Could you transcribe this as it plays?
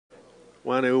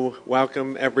Want to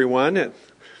welcome everyone. It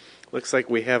looks like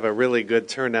we have a really good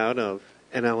turnout of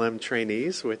NLM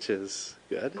trainees, which is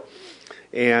good.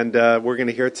 And we're going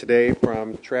to hear today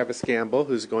from Travis Gamble,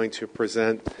 who's going to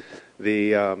present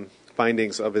the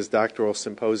findings of his doctoral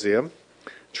symposium.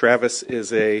 Travis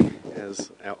is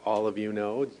as all of you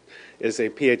know, is a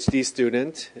PhD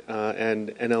student and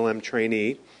NLM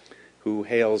trainee who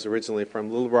hails originally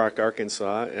from Little Rock,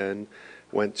 Arkansas, and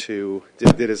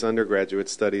did his undergraduate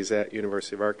studies at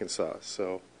University of Arkansas.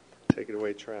 So take it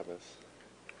away, Travis.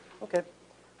 Okay.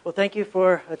 Well, thank you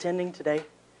for attending today.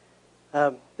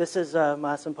 This is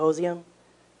my symposium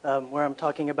where I'm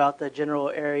talking about the general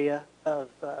area of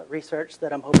research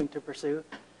that I'm hoping to pursue.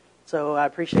 So I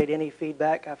appreciate any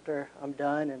feedback after I'm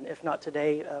done, and if not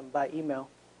today, by email.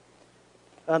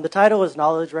 The title is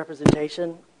Knowledge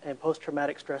Representation and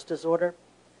Post-Traumatic Stress Disorder.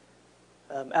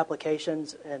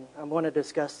 Applications, and I'm going to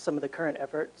discuss some of the current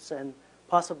efforts and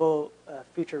possible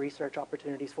future research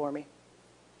opportunities for me.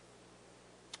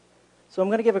 So I'm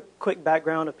going to give a quick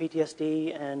background of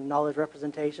PTSD and knowledge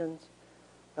representations.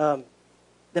 Then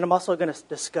I'm also going to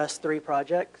discuss 3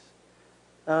 projects.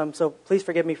 So please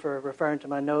forgive me for referring to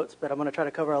my notes, but I'm going to try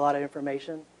to cover a lot of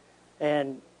information.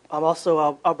 And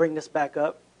I'll bring this back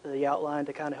up, the outline,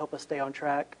 to kind of help us stay on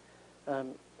track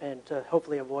and to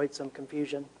hopefully avoid some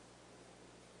confusion.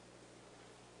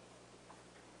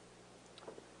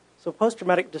 So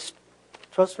post-traumatic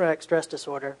stress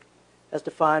disorder, as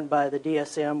defined by the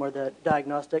DSM, or the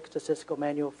Diagnostic Statistical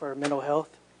Manual for Mental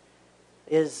Health,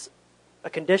 is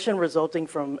a condition resulting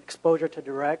from exposure to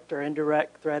direct or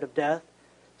indirect threat of death,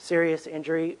 serious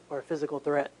injury, or physical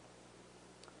threat.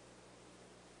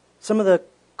 Some of the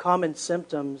common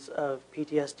symptoms of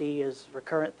PTSD is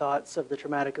recurrent thoughts of the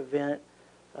traumatic event,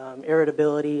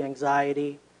 irritability,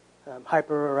 anxiety,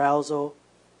 hyperarousal,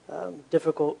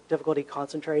 difficulty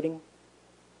concentrating.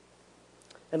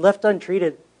 And left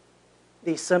untreated,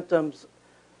 these symptoms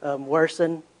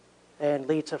worsen and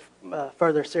lead to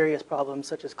further serious problems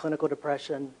such as clinical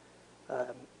depression,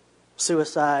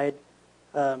 suicide,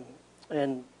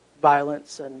 and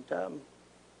violence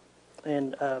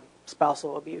and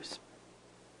spousal abuse.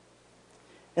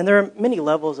 And there are many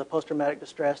levels of post-traumatic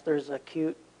distress. There's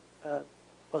acute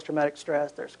post-traumatic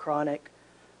stress, there's chronic,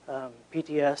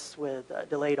 PTS with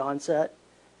delayed onset.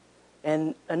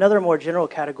 And another more general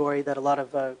category that a lot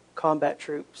of combat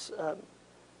troops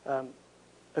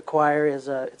acquire is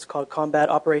it's called combat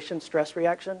operation stress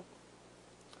reaction.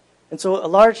 And so a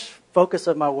large focus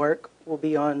of my work will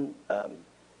be on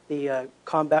the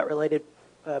combat-related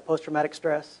post-traumatic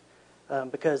stress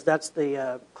because that's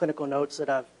the clinical notes that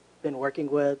I've been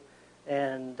working with,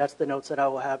 and that's the notes that I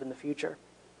will have in the future.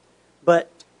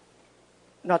 But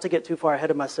not to get too far ahead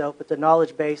of myself, but the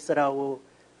knowledge base that I will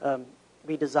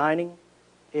be designing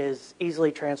is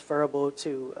easily transferable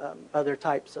to other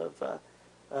types of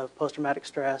post-traumatic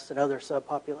stress and other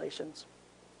subpopulations.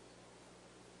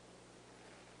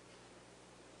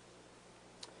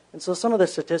 And so some of the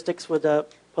statistics with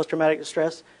post-traumatic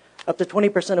distress, up to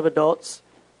 20% of adults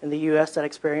in the U.S. that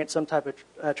experience some type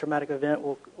of traumatic event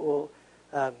will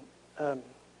have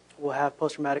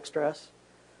post-traumatic stress.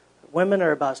 Women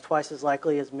are about twice as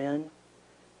likely as men,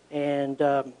 and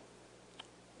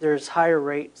there's higher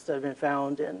rates that have been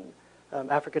found in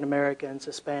African Americans,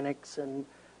 Hispanics, and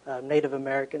Native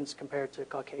Americans compared to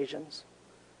Caucasians.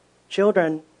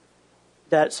 Children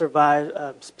that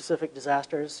survive specific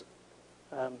disasters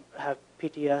have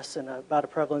PTS in about a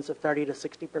prevalence of 30 to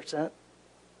 60%.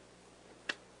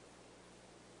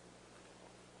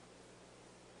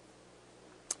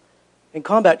 In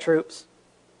combat troops,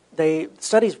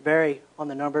 studies vary on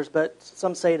the numbers, but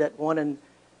some say that one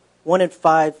in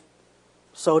 5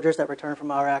 soldiers that return from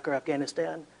Iraq or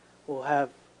Afghanistan will have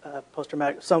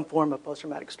some form of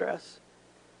post-traumatic stress.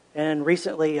 And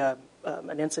recently,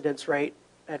 an incidence rate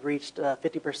had reached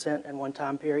 50% in one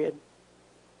time period.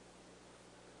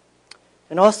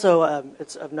 And also,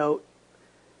 it's of note,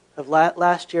 of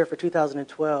last year for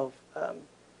 2012,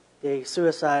 the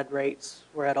suicide rates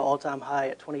were at an all-time high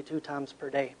at 22 times per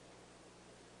day.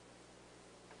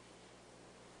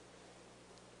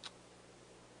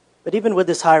 But even with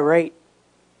this high rate,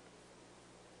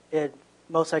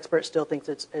 most experts still think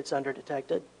it's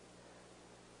underdetected.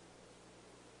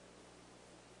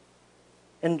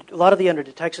 And a lot of the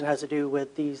underdetection has to do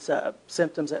with these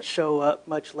symptoms that show up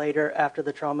much later after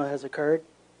the trauma has occurred.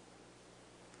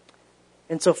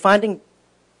 And so finding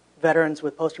veterans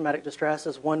with post-traumatic distress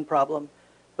is one problem,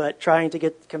 but trying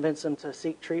to convince them to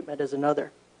seek treatment is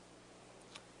another.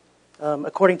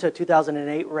 According to a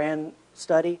 2008 RAND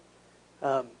study,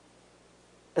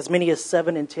 as many as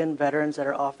 7 in 10 veterans that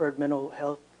are offered mental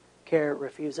health care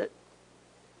refuse it.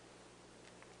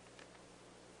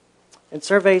 And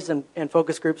surveys and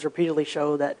focus groups repeatedly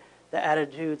show that the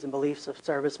attitudes and beliefs of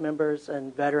service members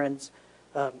and veterans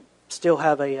still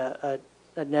have a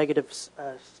negative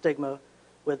stigma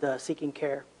with seeking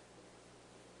care.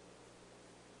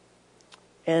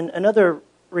 And another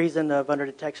reason of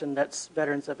underdetection that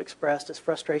veterans have expressed is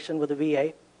frustration with the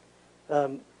VA.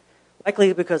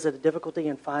 Likely because of the difficulty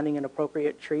in finding an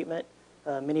appropriate treatment.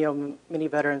 Many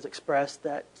veterans express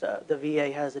that the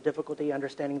VA has a difficulty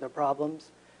understanding their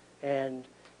problems, and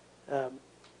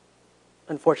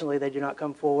unfortunately they do not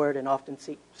come forward and often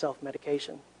seek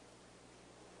self-medication.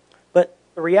 But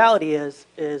the reality is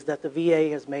that the VA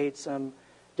has made some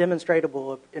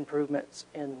demonstrable improvements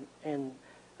in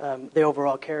the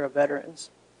overall care of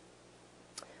veterans.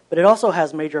 But it also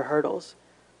has major hurdles,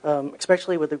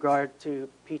 especially with regard to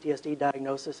PTSD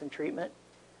diagnosis and treatment,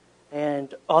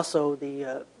 and also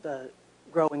the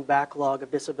growing backlog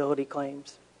of disability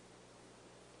claims.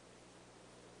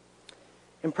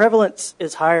 And prevalence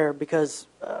is higher because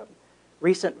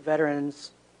recent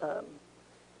veterans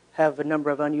have a number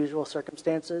of unusual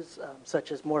circumstances,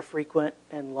 such as more frequent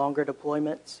and longer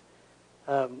deployments.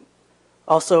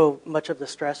 Also, much of the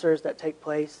stressors that take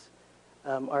place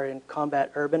are in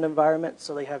combat urban environments,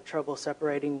 so they have trouble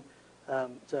separating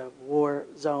the war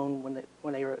zone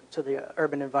when they are to the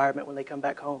urban environment when they come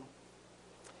back home.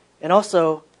 And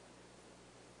also,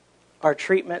 our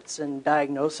treatments and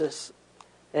diagnosis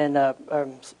and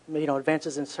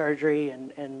advances in surgery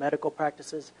and medical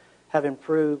practices have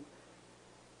improved.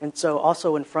 And so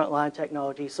also in frontline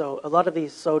technology, so a lot of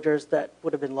these soldiers that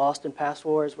would have been lost in past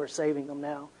wars, we're saving them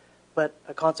now. But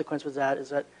a consequence of that is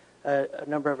that a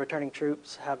number of returning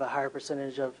troops have a higher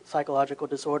percentage of psychological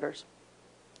disorders.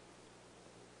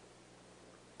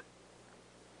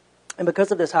 And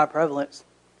because of this high prevalence,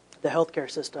 the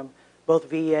healthcare system, both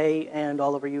VA and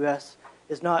all over U.S.,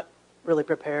 is not really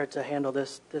prepared to handle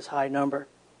this high number.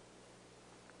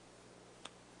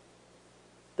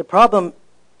 The problem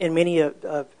in many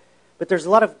but there's a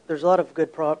lot of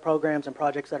good programs and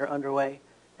projects that are underway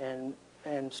and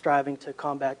striving to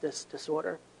combat this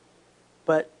disorder.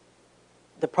 But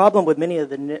the problem with many of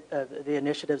the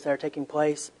initiatives that are taking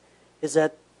place is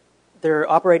that they're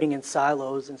operating in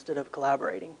silos instead of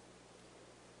collaborating.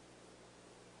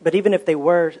 But even if they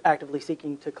were actively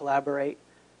seeking to collaborate,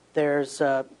 there's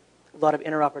a lot of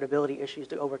interoperability issues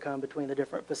to overcome between the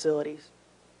different facilities.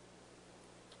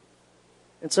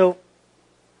 And so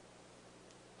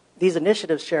these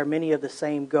initiatives share many of the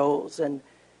same goals, and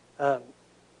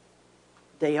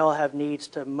they all have needs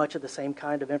to much of the same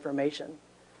kind of information.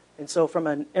 And so from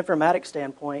an informatics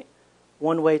standpoint,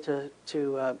 one way to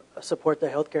support the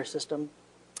healthcare system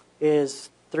is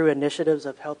through initiatives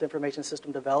of health information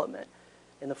system development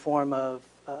in the form of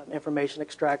information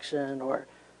extraction or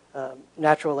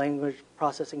natural language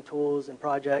processing tools and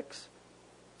projects.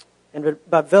 And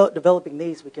by developing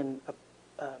these, we can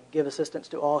give assistance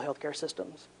to all healthcare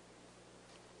systems.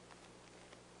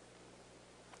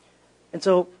 And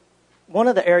so one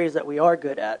of the areas that we are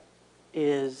good at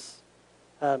is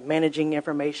managing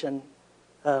information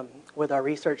with our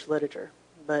research literature.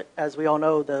 But as we all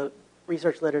know, the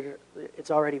research literature, it's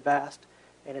already vast,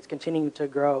 and it's continuing to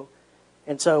grow.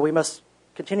 And so we must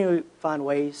continue to find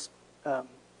ways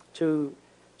to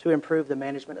improve the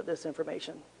management of this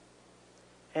information.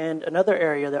 And another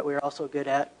area that we're also good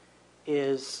at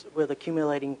is with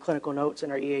accumulating clinical notes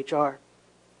in our EHR.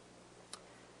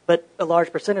 But a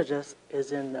large percentage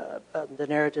is in the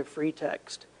narrative free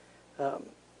text.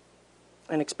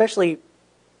 And especially,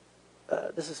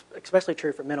 this is especially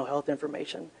true for mental health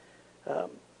information,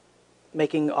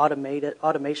 making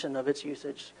automation of its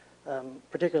usage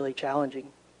particularly challenging.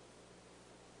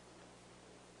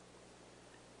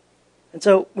 And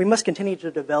so we must continue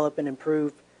to develop and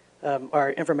improve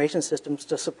our information systems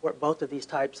to support both of these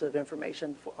types of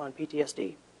information on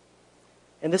PTSD.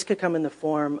 And this could come in the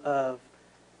form of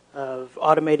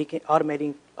automating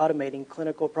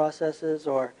clinical processes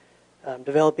or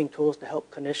developing tools to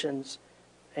help clinicians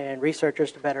and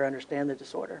researchers to better understand the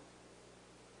disorder.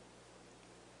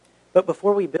 But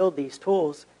before we build these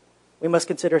tools, we must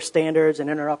consider standards and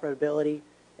interoperability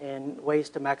and ways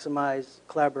to maximize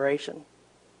collaboration.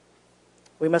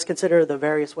 We must consider the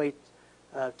various ways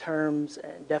terms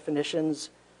and definitions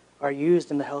are used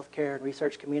in the healthcare and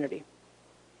research community.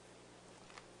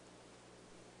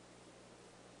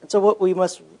 And so what we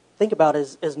must think about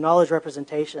is knowledge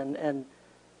representation and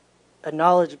a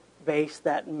knowledge base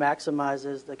that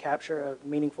maximizes the capture of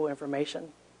meaningful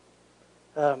information.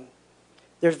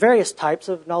 There's various types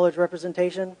of knowledge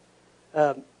representation,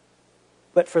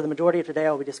 but for the majority of today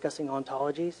I'll be discussing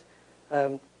ontologies.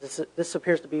 This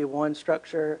appears to be one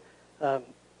structure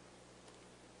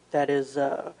that is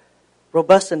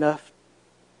robust enough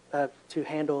to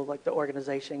handle like the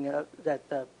organization that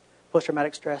the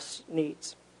post-traumatic stress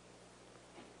needs.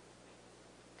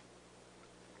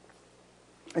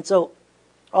 And so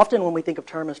often when we think of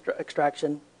term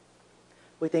extraction,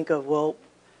 we think of, well,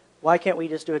 why can't we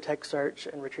just do a text search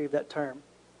and retrieve that term?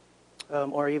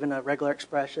 Or even a regular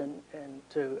expression and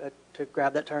to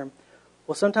grab that term.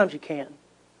 Well, sometimes you can.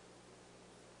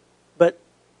 But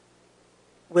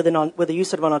with the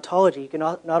use of an ontology, you can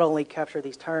not only capture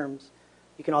these terms,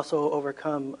 you can also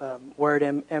overcome word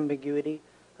ambiguity,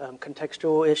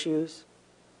 contextual issues.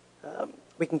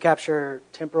 We can capture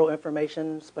temporal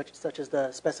information, such as the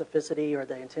specificity or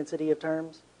the intensity of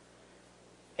terms.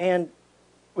 And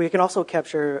we can also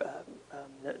capture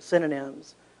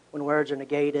synonyms when words are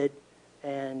negated.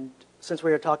 And since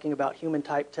we are talking about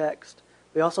human-type text,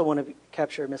 we also want to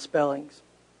capture misspellings.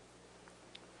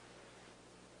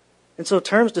 And so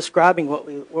terms describing what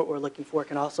we're looking for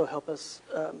can also help us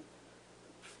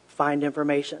find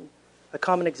information. A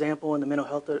common example in the mental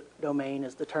health domain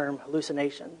is the term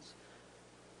hallucinations.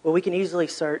 Well, we can easily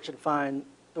search and find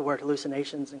the word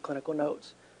hallucinations in clinical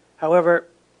notes. However,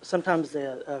 sometimes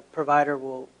the provider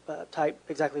will type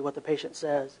exactly what the patient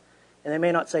says, and they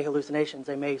may not say hallucinations.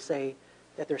 They may say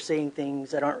that they're seeing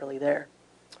things that aren't really there.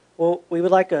 Well, we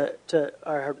would like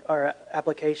our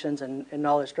applications and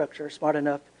knowledge structure smart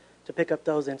enough to pick up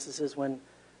those instances when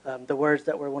the words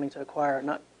that we're wanting to acquire are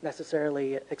not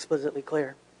necessarily explicitly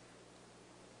clear.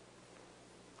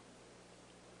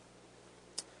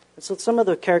 And so some of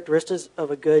the characteristics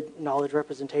of a good knowledge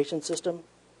representation system.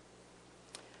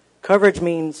 Coverage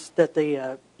means that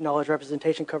the knowledge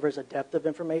representation covers a depth of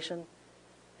information.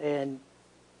 And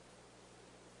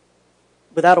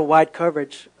without a wide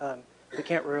coverage, we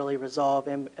can't really resolve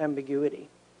ambiguity.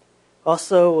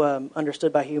 Also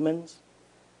understood by humans.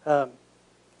 A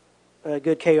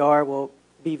good KR will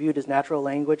be viewed as natural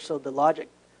language, so the logic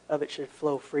of it should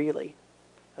flow freely.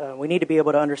 We need to be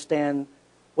able to understand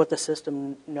what the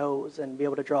system knows and be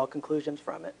able to draw conclusions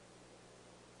from it.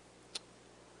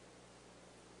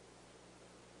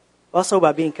 Also,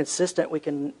 by being consistent, we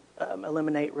can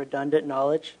eliminate redundant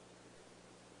knowledge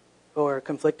or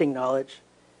conflicting knowledge.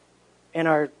 And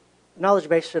our knowledge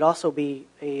base should also be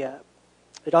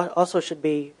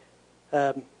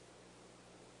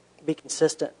be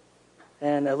consistent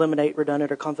and eliminate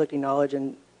redundant or conflicting knowledge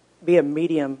and be a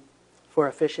medium for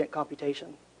efficient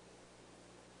computation.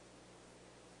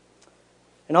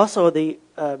 And also the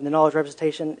knowledge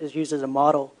representation is used as a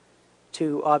model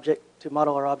to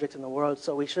model our objects in the world,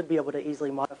 so we should be able to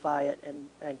easily modify it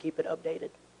and keep it updated.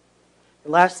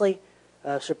 And lastly,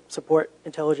 should support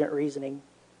intelligent reasoning.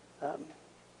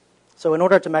 So in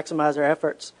order to maximize our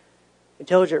efforts,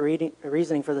 intelligent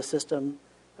reasoning for the system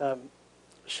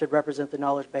should represent the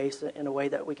knowledge base in a way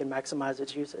that we can maximize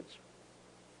its usage.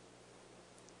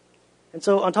 And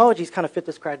so ontologies kind of fit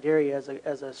this criteria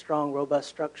as a strong, robust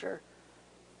structure.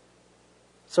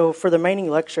 So for the remaining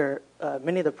lecture,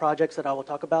 many of the projects that I will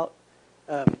talk about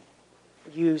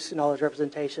use knowledge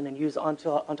representation and use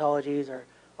ontologies or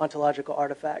ontological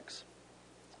artifacts.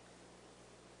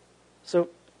 So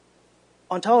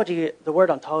ontology, the word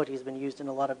ontology has been used in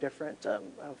a lot of different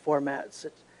formats.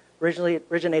 It originally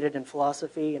originated in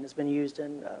philosophy and has been used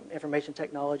in information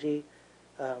technology.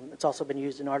 It's also been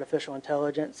used in artificial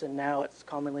intelligence, and now it's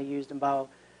commonly used in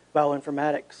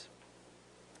bioinformatics.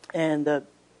 And the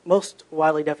most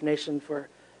widely definition for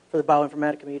the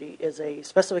bioinformatic community is a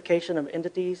specification of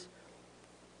entities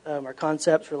or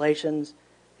concepts, relations,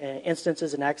 and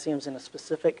instances and axioms in a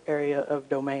specific area of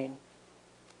domain.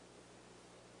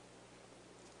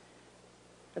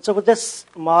 And so with this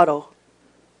model,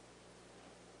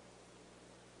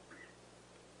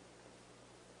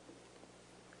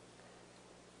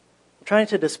 I'm trying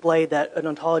to display that an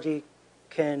ontology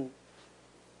can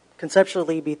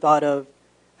conceptually be thought of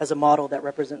as a model that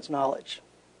represents knowledge.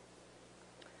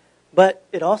 But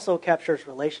it also captures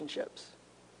relationships.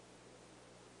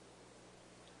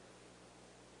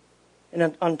 And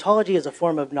an ontology is a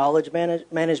form of knowledge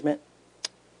management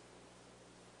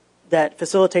that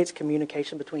facilitates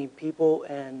communication between people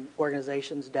and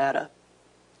organizations' data.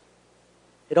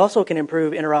 It also can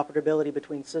improve interoperability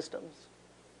between systems.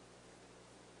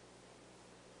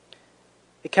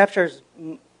 It captures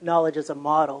knowledge as a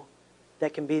model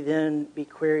that can then be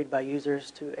queried by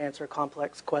users to answer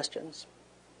complex questions.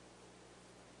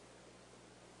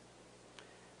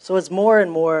 So as more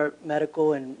and more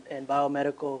medical and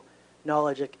biomedical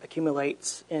knowledge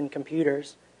accumulates in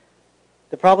computers,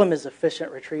 the problem is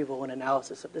efficient retrieval and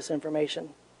analysis of this information.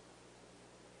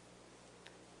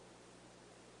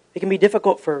 It can be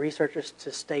difficult for researchers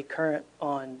to stay current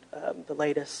on the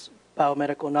latest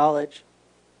biomedical knowledge,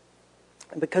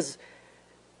 and because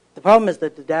the problem is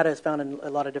that the data is found in a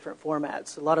lot of different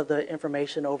formats. A lot of the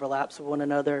information overlaps with one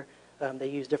another. They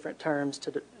use different terms,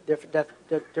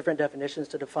 different definitions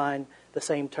to define the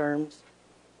same terms.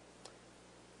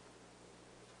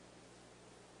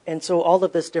 And so all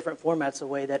of this different formats, the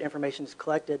way that information is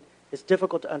collected, it's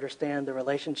difficult to understand the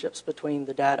relationships between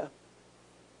the data.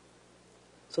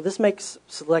 So this makes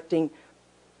selecting,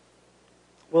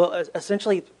 well,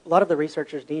 essentially, a lot of the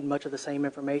researchers need much of the same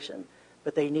information,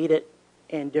 but they need it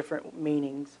in different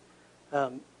meanings.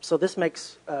 So this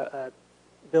makes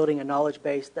building a knowledge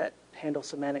base that handles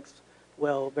semantics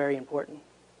well very important.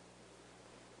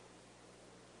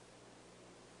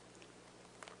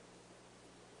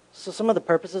 So some of the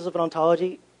purposes of an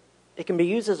ontology, it can be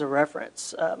used as a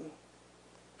reference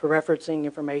for referencing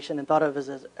information and thought of as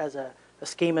a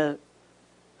schema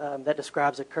that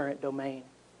describes a current domain.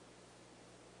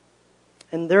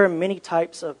 And there are many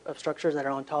types of structures that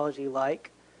are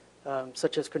ontology-like,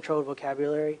 such as controlled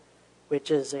vocabulary, which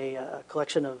is a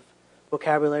collection of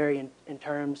vocabulary in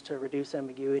terms to reduce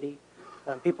ambiguity.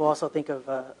 People also think of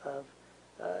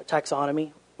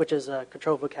taxonomy, which is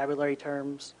controlled vocabulary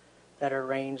terms that are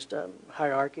arranged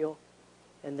hierarchical.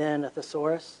 And then a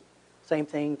thesaurus, same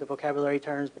thing, the vocabulary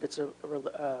terms, but it's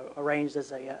arranged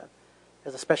as a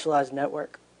specialized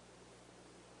network.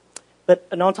 But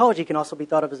an ontology can also be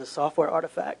thought of as a software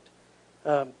artifact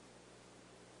that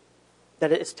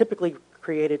is typically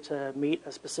created to meet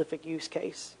a specific use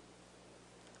case.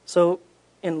 So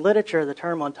in literature, the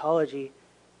term ontology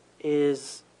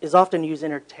is often used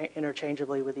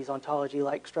interchangeably with these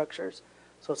ontology-like structures.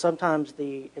 So sometimes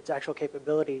its actual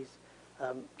capabilities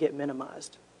get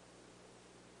minimized.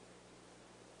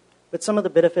 But some of the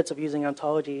benefits of using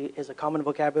ontology is a common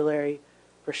vocabulary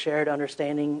for shared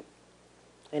understanding,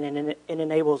 and it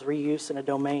enables reuse in a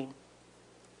domain.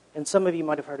 And some of you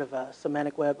might have heard of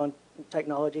semantic web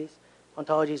technologies.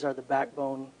 Ontologies are the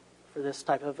backbone for this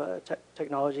type of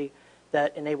technology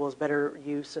that enables better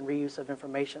use and reuse of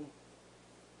information.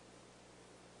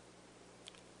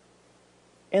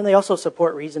 And they also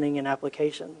support reasoning and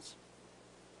applications.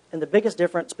 And the biggest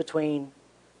difference between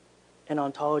an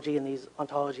ontology and these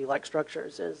ontology-like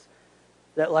structures is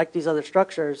that, like these other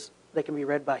structures, they can be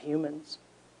read by humans.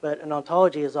 But an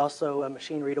ontology is also a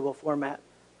machine-readable format,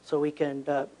 so we can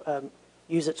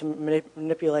use it to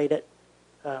manipulate it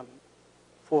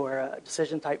for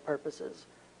decision-type purposes,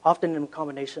 often in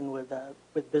combination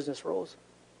with business rules.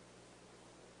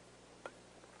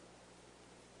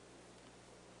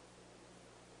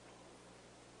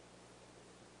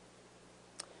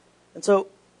 And so,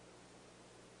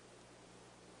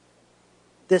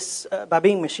 this by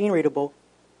being machine-readable,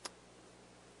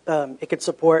 it could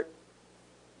support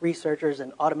researchers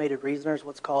and automated reasoners,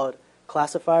 what's called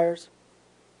classifiers.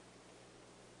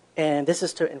 And this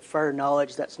is to infer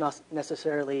knowledge that's not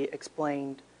necessarily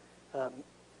explained,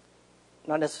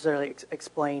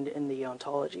 explained in the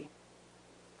ontology.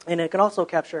 And it can also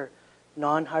capture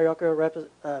non-hierarchical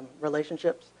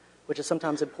relationships, which is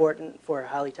sometimes important for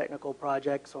highly technical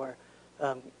projects or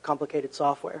complicated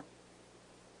software.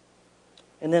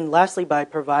 And then lastly, by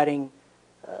providing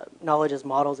knowledge as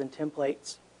models and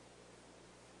templates,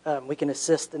 we can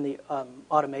assist in the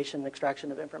automation and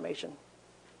extraction of information.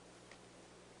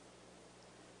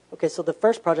 Okay, so the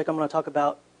first project I'm going to talk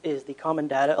about is the Common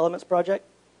Data Elements project.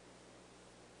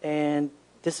 And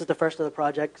this is the first of the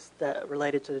projects that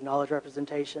related to knowledge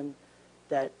representation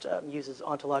that uses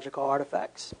ontological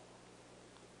artifacts.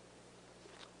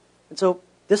 And so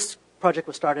this project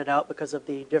was started out because of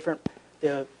the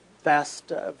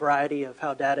vast variety of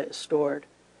how data is stored.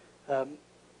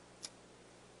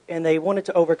 And they wanted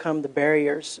to overcome the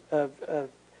barriers of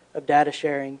data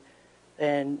sharing,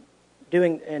 and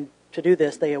to do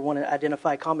this, they want to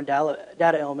identify common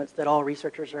data elements that all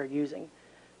researchers are using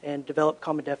and develop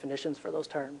common definitions for those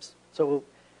terms. So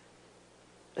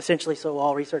essentially, so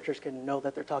all researchers can know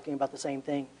that they're talking about the same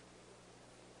thing.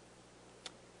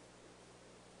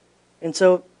 And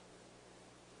so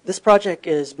this project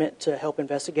is meant to help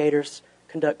investigators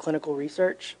conduct clinical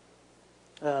research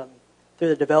through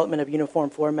the development of uniform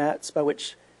formats by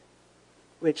which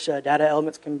data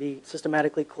elements can be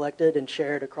systematically collected and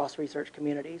shared across research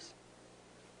communities.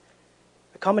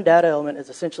 A common data element is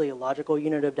essentially a logical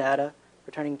unit of data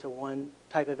pertaining to one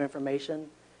type of information,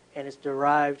 and is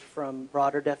derived from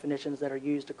broader definitions that are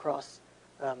used across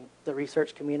the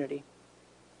research community.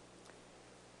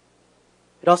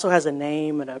 It also has a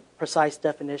name and a precise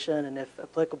definition, and if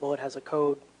applicable, it has a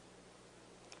code.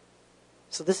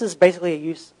 So this is basically a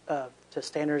use of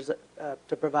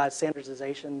to provide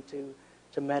standardization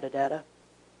to metadata,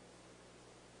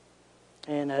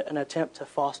 and an attempt to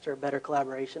foster better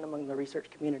collaboration among the research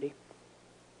community.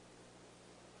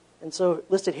 And so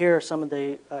listed here are some of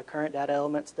the current data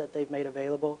elements that they've made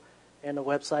available and a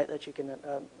website that you can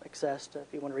access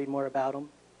if you want to read more about them.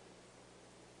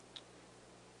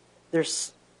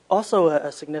 There's also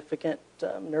a significant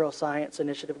neuroscience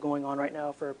initiative going on right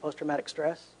now for post-traumatic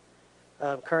stress.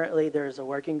 Currently, there's a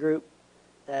working group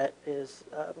that is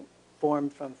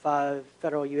formed from 5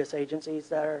 federal U.S. agencies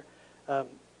that are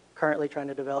currently trying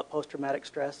to develop post-traumatic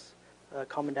stress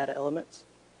common data elements.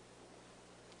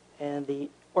 And the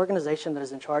organization that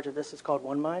is in charge of this is called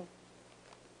OneMind.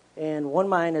 And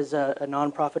OneMind is a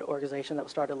nonprofit organization that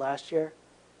was started last year.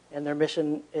 And their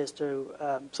mission is to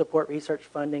support research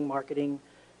funding, marketing,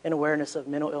 and awareness of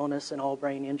mental illness and all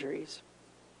brain injuries.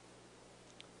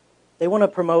 They want to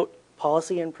promote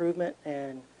policy improvement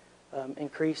and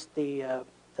increase the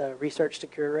research to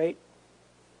cure rate.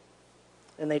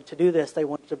 And to do this, they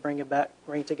want to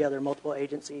bring together multiple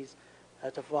agencies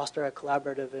to foster a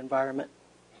collaborative environment.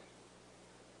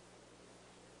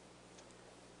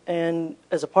 And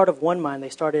as a part of OneMind, they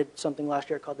started something last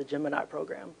year called the Gemini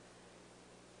program.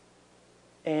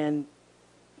 And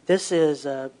this is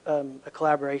a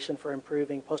collaboration for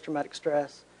improving post-traumatic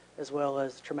stress as well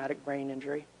as traumatic brain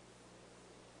injury.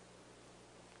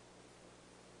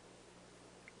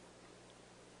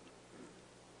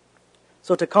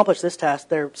 So to accomplish this task,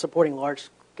 they're supporting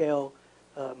large-scale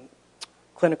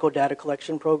clinical data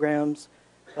collection programs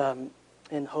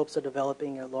in hopes of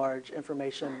developing a large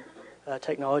information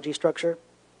technology structure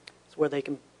where they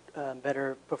can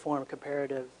better perform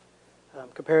comparative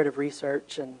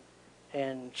research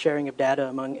and sharing of data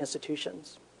among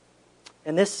institutions.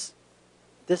 And these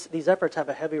efforts have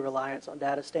a heavy reliance on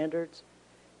data standards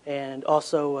and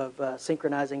also of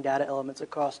synchronizing data elements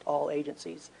across all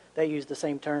agencies that use the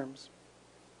same terms.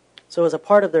 So as a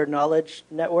part of their knowledge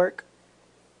network,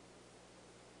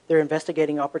 they're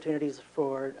investigating opportunities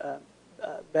for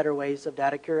better ways of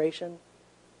data curation.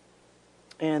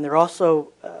 And they're also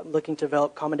looking to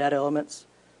develop common data elements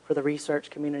for the research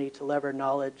community to leverage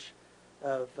knowledge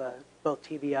of both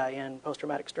TBI and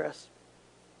post-traumatic stress.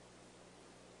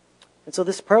 And so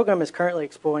this program is currently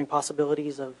exploring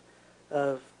possibilities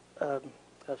of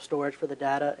storage for the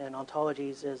data, and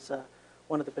ontologies is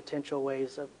one of the potential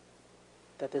ways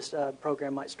that this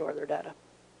program might store their data.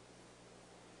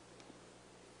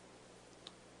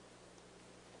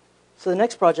 So the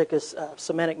next project is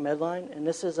Semantic Medline, and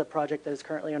this is a project that is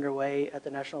currently underway at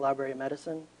the National Library of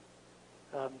Medicine.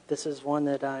 This is one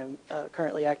that I'm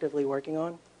currently actively working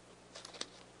on.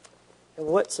 And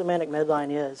what Semantic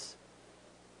Medline is,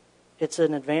 it's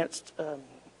an advanced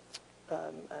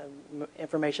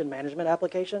information management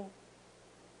application,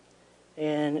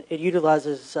 and it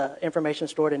utilizes information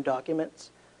stored in documents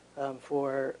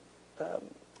for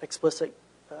explicit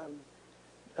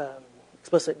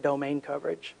domain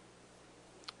coverage.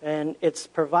 And it's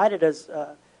provided as,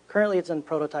 currently it's in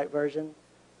prototype version,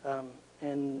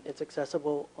 and it's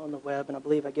accessible on the web, and I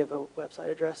believe I give a website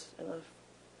address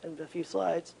in a few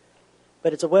slides.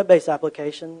 But it's a web-based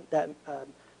application that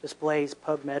displays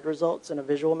PubMed results in a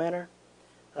visual manner.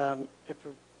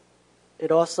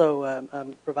 It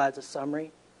also provides a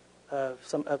summary of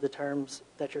some of the terms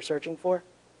that you're searching for.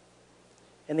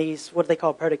 And these, what they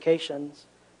call predications,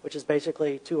 which is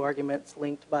basically 2 arguments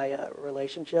linked by a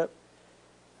relationship,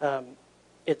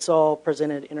 it's all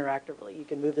presented interactively. You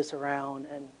can move this around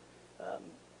and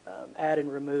add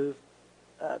and remove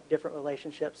different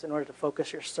relationships in order to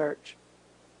focus your search.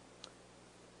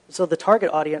 So the target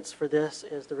audience for this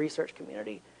is the research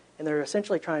community, and they're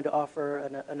essentially trying to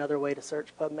offer another way to search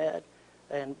PubMed,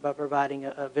 and by providing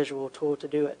a visual tool to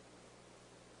do it.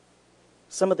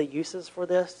 Some of the uses for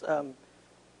this,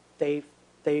 they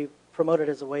promote it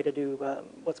as a way to do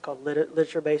what's called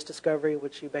literature-based discovery,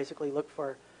 which you basically look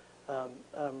for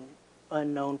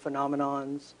unknown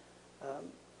phenomenons,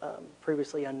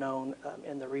 previously unknown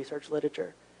in the research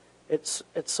literature. It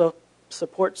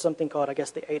supports something called, I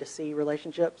guess, the A to C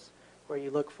relationships, where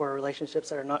you look for relationships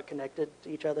that are not connected to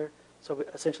each other. So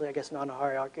essentially, I guess,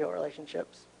 non-hierarchical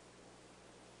relationships.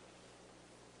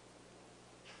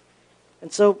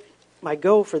 And so my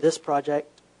goal for this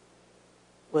project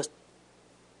was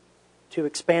to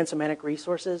expand semantic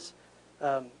resources,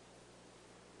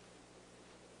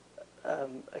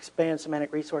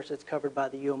 covered by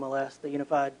the UMLS, the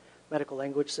Unified Medical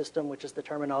Language System, which is the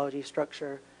terminology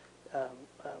structure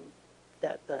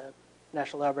that the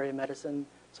National Library of Medicine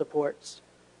supports.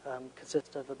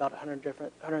 Consists of about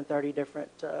 130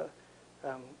 different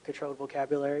controlled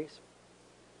vocabularies.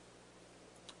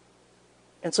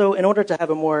 And so in order to have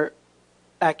a more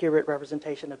accurate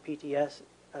representation of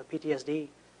PTSD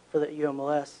for the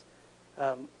UMLS,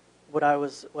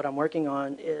 what I'm working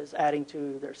on is adding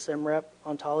to their SIMREP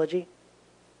ontology.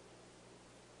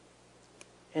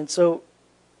 And so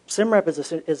SIMREP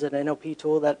is an NLP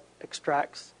tool that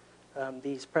extracts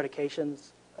these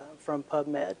predications from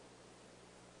PubMed.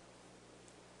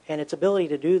 And its ability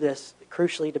to do this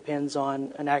crucially depends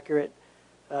on an accurate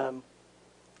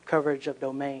coverage of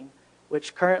domain,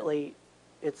 which currently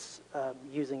it's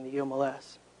using the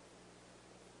UMLS.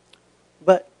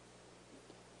 But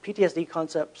PTSD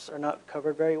concepts are not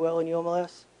covered very well in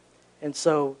UMLS. And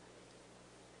so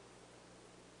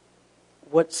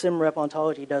what SIMREP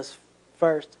ontology does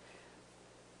first,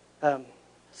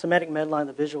 Semantic Medline,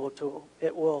 the visual tool,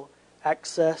 it will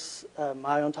access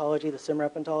my ontology, the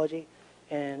SIMREP ontology,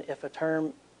 and if a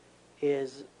term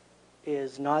is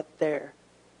not there,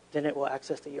 then it will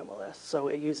access the UMLS. So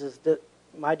it uses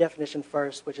my definition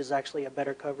first, which is actually a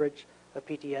better coverage of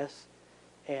PTS,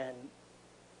 and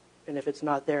if it's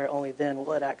not there, only then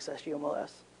will it access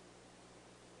UMLS.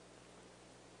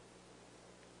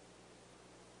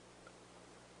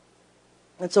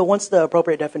 And so once the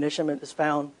appropriate definition is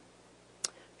found,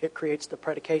 it creates the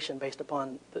predication based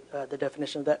upon the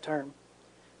definition of that term.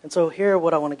 And so here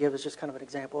what I want to give is just kind of an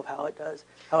example of how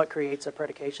it creates a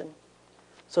predication.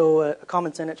 So a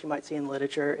common sentence you might see in the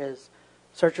literature is,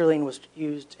 sertraline was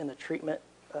used in the treatment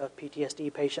of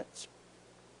PTSD patients.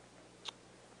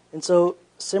 And so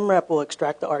SIMREP will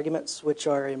extract the arguments, which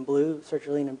are in blue,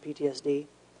 sertraline and PTSD,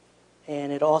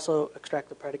 and it also extract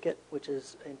the predicate, which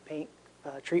is in pink,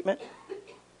 treatment.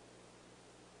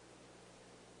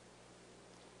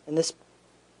 And this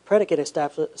predicate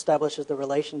establishes the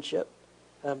relationship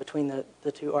between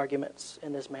the two arguments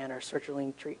in this manner.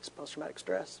 Sertraline treats post-traumatic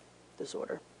stress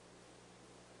disorder.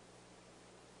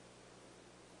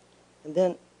 And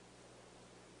then,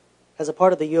 as a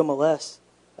part of the UMLS,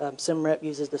 SIMREP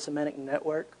uses the semantic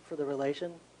network for the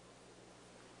relation.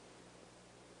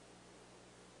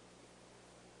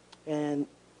 And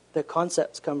the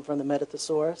concepts come from the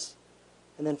metathesaurus.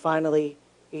 And then finally,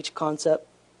 each concept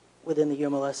within the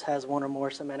UMLS has one or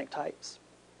more semantic types.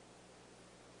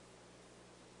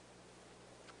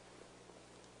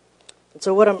 And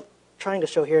so what I'm trying to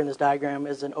show here in this diagram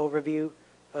is an overview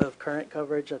of current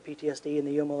coverage of PTSD in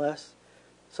the UMLS.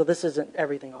 So this isn't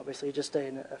everything, obviously, just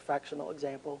a fractional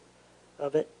example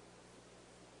of it.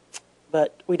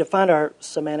 But we define our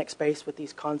semantic space with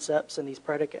these concepts and these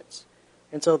predicates.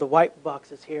 And so the white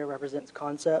boxes here represents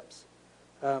concepts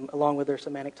along with their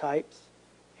semantic types.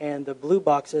 And the blue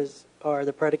boxes are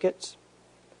the predicates.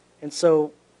 And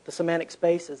so the semantic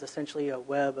space is essentially a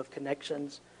web of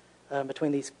connections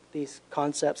between these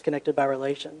concepts connected by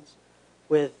relations,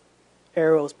 with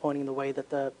arrows pointing the way that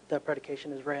the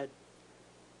predication is read.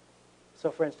 So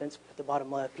for instance, at the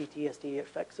bottom left, PTSD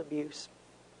affects abuse.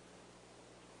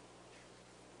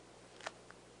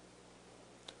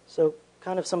 So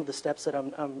kind of some of the steps that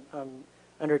I'm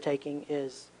undertaking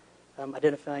is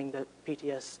identifying the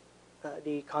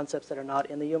PTSD concepts that are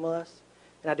not in the UMLS.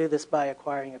 And I do this by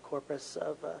acquiring a corpus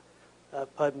of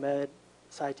PubMed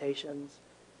citations,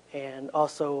 and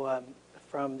also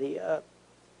from the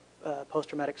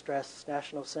Post-Traumatic Stress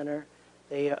National Center.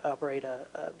 They operate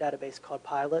a database called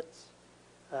PILOTS.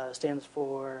 Stands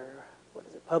for,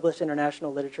 Published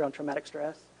International Literature on Traumatic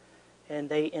Stress. And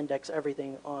they index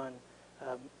everything on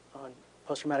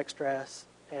post-traumatic stress,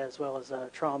 as well as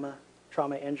trauma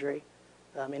injury,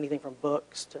 anything from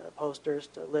books to posters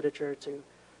to literature to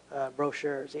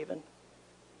brochures even.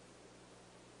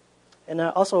 And I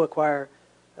also acquire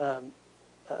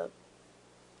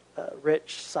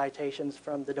rich citations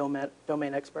from the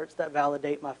domain experts that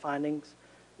validate my findings.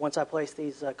 Once I place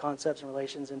these concepts and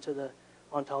relations into the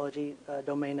ontology,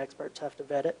 domain experts have to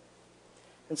vet it.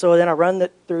 And so then I run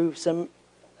that through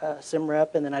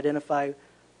SIMREP and then identify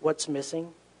what's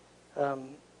missing.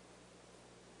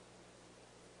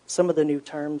 Some of the new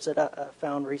terms that I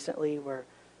found recently were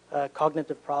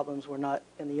cognitive problems were not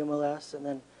in the UMLS, and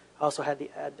then I also had to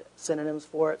add synonyms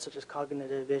for it, such as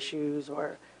cognitive issues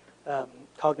or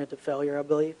cognitive failure, I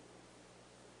believe.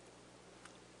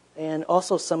 And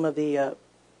also some of the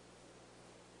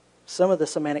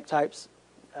semantic types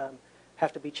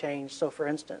have to be changed. So for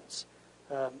instance,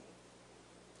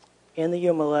 in the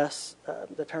UMLS,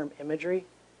 the term imagery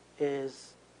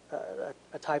is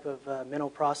a type of mental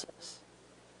process.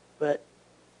 But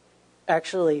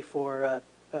actually for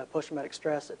post-traumatic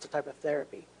stress, it's a type of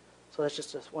therapy. So that's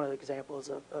just one of the examples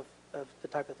of the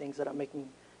type of things that I'm making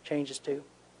changes to.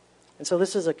 And so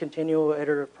this is a continual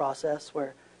iterative process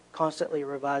where constantly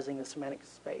revising the semantic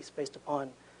space based upon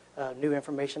new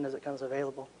information as it comes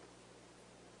available.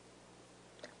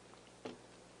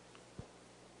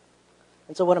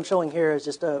 And so what I'm showing here is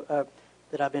just that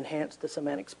I've enhanced the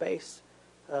semantic space.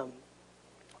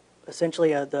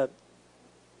 Essentially, the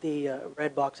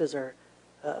red boxes are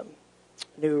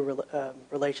new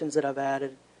relations that I've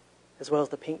added, as well as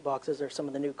the pink boxes are some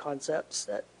of the new concepts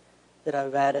that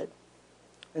I've added.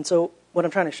 And so what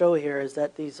I'm trying to show here is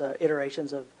that these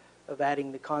iterations of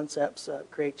adding the concepts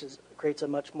creates a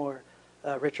much more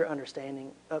richer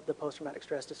understanding of the post-traumatic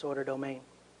stress disorder domain.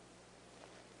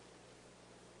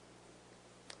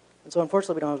 And so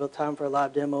unfortunately we don't have the time for a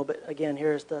live demo, but again,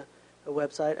 here's the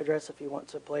website address if you want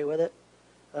to play with it.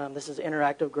 This is an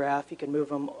interactive graph. You can move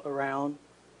them around.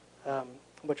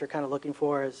 What you're kind of looking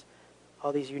for is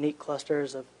all these unique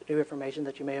clusters of new information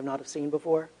that you may have not have seen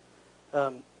before.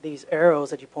 These arrows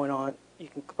that you point on, you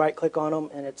can right-click on them,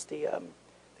 and it's these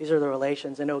are the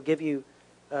relations, and it'll give you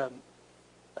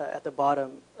at the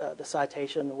bottom the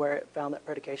citation where it found that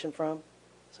predication from,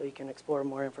 so you can explore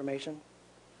more information.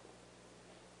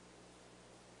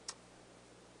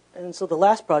 And so the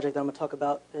last project I'm going to talk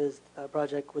about is a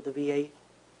project with the VA.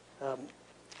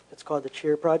 It's called the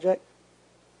CHEER project.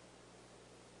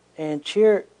 And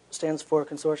CHEER stands for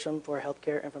Consortium for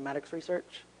Healthcare Informatics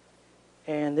Research.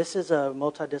 And this is a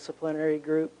multidisciplinary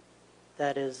group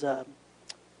that is a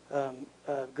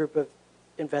group of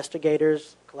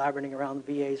investigators collaborating around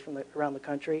the VAs from around the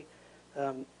country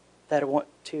that want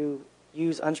to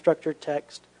use unstructured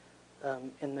text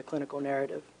in the clinical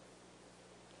narrative.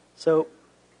 So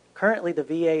currently the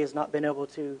VA has not been able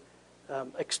to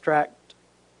extract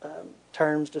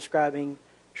terms describing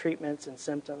treatments and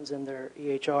symptoms in their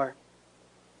EHR.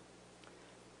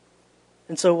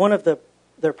 And so one of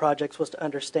their projects was to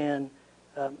understand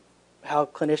how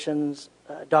clinicians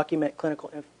document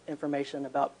clinical information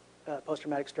about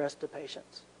post-traumatic stress to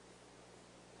patients.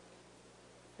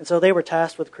 And so they were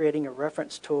tasked with creating a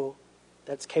reference tool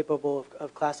that's capable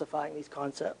of classifying these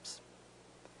concepts.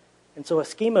 And so a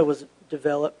schema was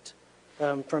developed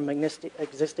from existing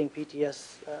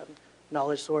PTS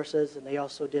knowledge sources, and they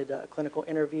also did clinical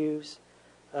interviews,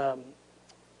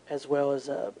 as well as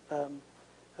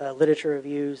literature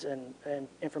reviews and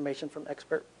information from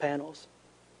expert panels.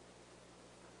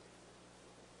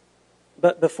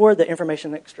 But before the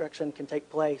information extraction can take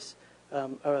place,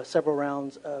 several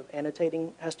rounds of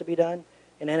annotating has to be done.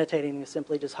 And annotating is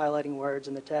simply just highlighting words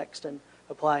in the text and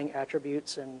applying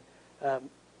attributes and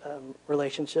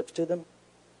relationships to them.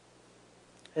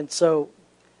 And so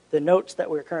the notes that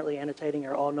we're currently annotating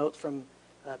are all notes from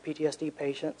PTSD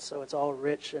patients, so it's all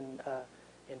rich in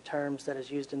terms that is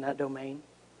used in that domain.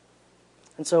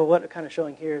 And so what I'm kind of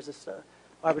showing here is this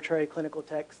arbitrary clinical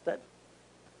text that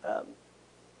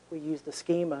we use the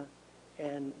schema,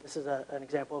 and this is an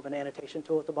example of an annotation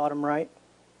tool at the bottom right.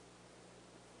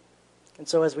 And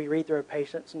so as we read through a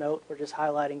patient's note, we're just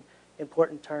highlighting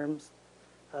important terms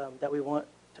that we want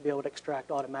to be able to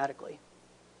extract automatically.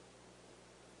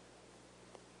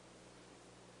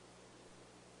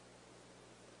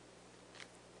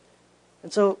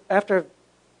 And so after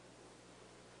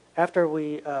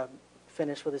we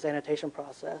finish with this annotation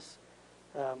process,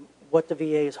 what the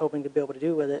VA is hoping to be able to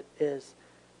do with it is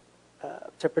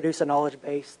to produce a knowledge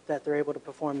base that they're able to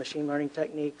perform machine learning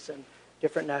techniques and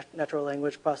different natural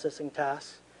language processing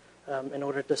tasks in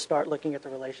order to start looking at the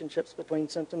relationships between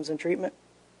symptoms and treatment.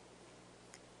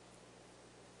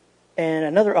 And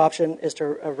another option is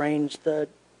to arrange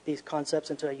these concepts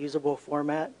into a usable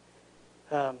format,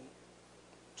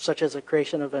 such as a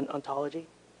creation of an ontology.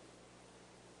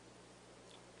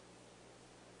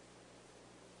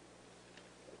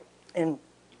 And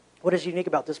what is unique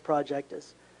about this project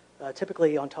is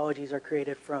typically ontologies are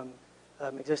created from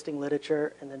existing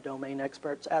literature, and then domain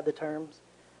experts add the terms.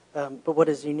 But what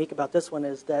is unique about this one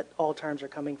is that all terms are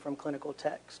coming from clinical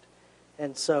text.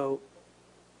 And so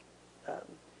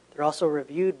they're also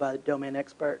reviewed by domain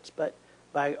experts, but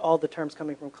by all the terms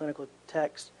coming from clinical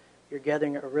text, you're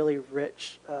gathering a really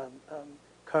rich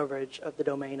coverage of the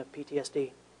domain of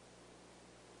PTSD.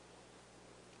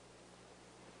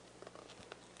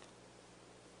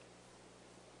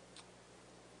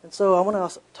 And so I want to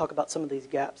also talk about some of these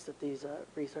gaps that these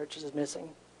research is missing.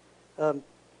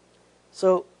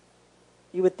 So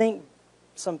you would think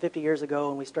some 50 years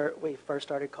ago when we first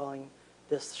started calling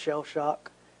this shell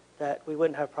shock that we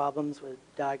wouldn't have problems with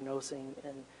diagnosing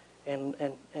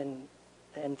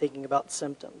and thinking about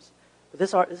symptoms. But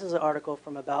this is an article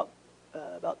from about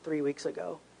 3 weeks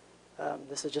ago.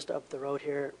 This is just up the road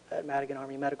here at Madigan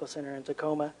Army Medical Center in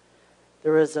Tacoma.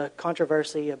 There was a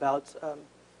controversy about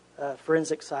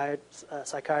forensic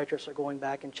psychiatrists are going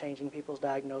back and changing people's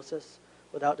diagnosis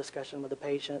without discussion with the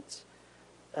patients.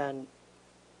 And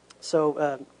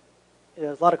so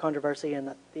there's a lot of controversy in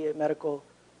that the medical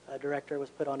director was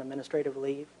put on administrative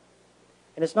leave.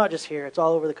 And it's not just here, it's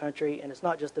all over the country, and it's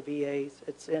not just the VAs,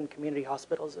 it's in community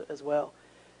hospitals as well.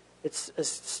 It's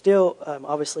still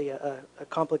obviously a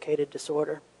complicated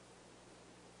disorder.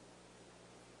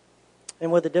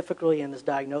 And with the difficulty in this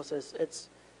diagnosis, it's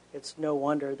no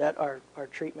wonder that our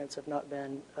treatments have not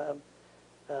been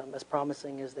as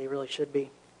promising as they really should be.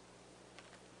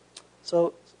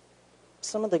 So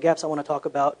some of the gaps I want to talk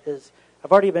about is,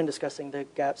 I've already been discussing the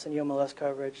gaps in UMLS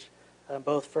coverage,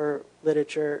 both for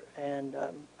literature and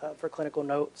for clinical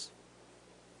notes.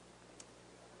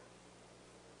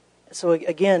 So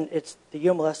again, the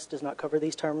UMLS does not cover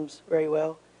these terms very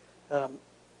well.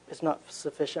 It's not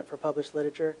sufficient for published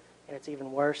literature, and it's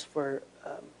even worse for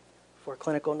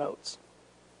clinical notes.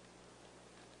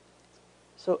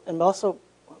 So, and also,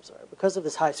 because of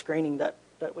this high screening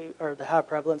or the high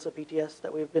prevalence of PTS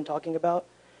that we've been talking about,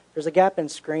 there's a gap in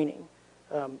screening.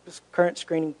 Current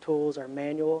screening tools are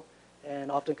manual and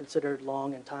often considered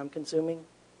long and time-consuming.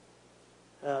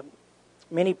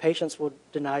 Many patients will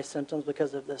deny symptoms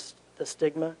because of the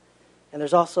stigma, and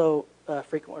there's also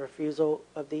frequent refusal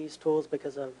of these tools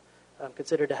because of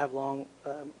considered to have long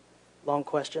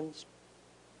questions.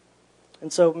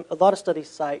 And so a lot of studies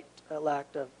cite a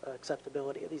lack of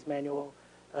acceptability of these manual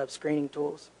screening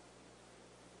tools.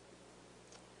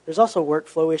 There's also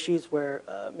workflow issues where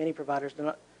many providers do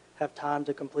not have time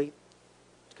to complete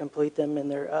them in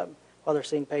their while they're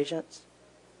seeing patients.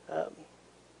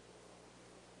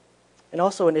 And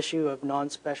also an issue of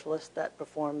non-specialists that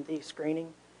perform the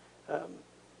screening.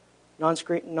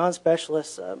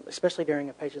 Non-specialists, especially during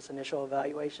a patient's initial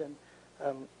evaluation,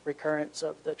 recurrence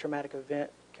of the traumatic event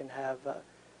can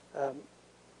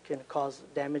cause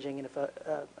damaging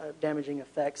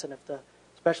effects, and if the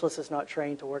specialist is not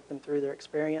trained to work them through their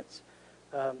experience,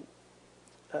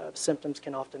 symptoms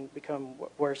can often become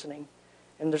worsening.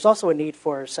 And there's also a need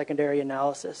for secondary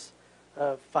analysis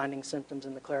of finding symptoms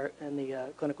in the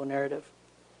clinical narrative.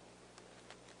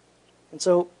 And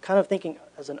so, kind of thinking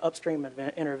as an upstream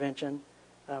intervention,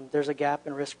 there's a gap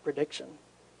in risk prediction.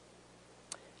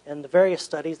 And the various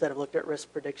studies that have looked at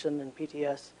risk prediction in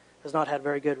PTS has not had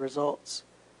very good results.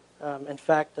 In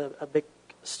fact, a big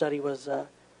study was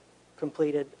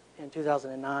completed in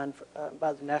 2009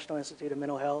 by the National Institute of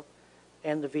Mental Health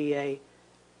and the VA,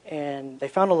 and they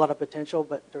found a lot of potential,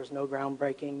 but there was no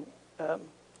groundbreaking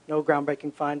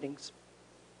findings.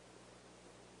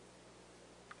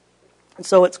 And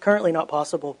so it's currently not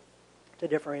possible to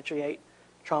differentiate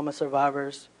trauma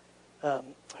survivors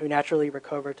who naturally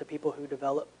recover to people who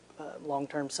develop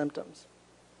long-term symptoms.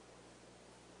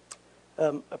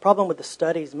 A problem with the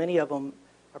studies, many of them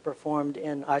are performed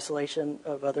in isolation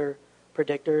of other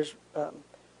predictors,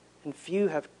 and few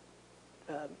have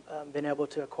been able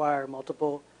to acquire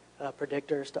multiple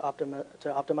predictors to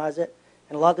optimize it.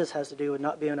 And a lot of this has to do with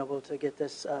not being able to get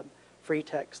this free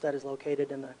text that is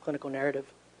located in the clinical narrative.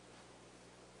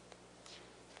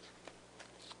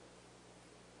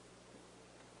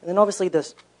 And then obviously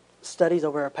the studies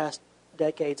over our past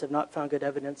decades have not found good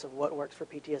evidence of what works for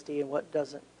PTSD and what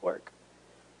doesn't work.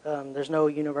 There's no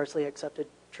universally accepted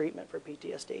treatment for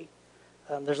PTSD.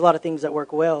 There's a lot of things that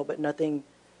work well, but nothing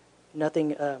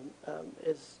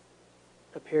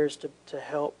appears to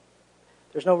help.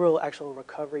 There's no real actual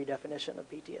recovery definition of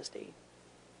PTSD.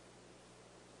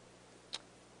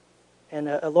 And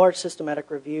a large systematic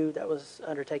review that was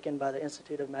undertaken by the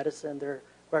Institute of Medicine, their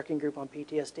working group on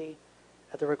PTSD,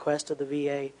 at the request of the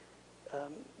VA,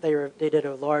 they did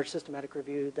a large systematic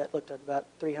review that looked at about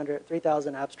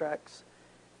 3,000 abstracts,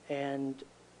 and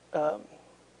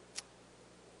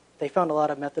they found a lot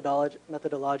of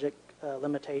methodologic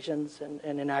limitations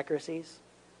and inaccuracies.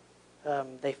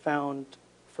 They found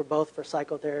for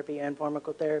psychotherapy and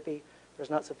pharmacotherapy, there's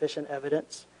not sufficient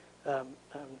evidence to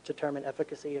determine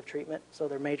efficacy of treatment. So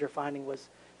their major finding was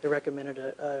they recommended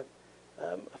a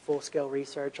full-scale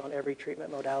research on every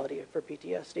treatment modality for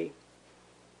PTSD.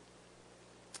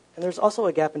 And there's also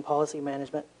a gap in policy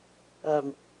management.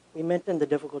 We mentioned the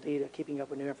difficulty of keeping up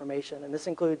with new information, and this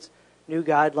includes new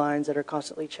guidelines that are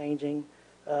constantly changing.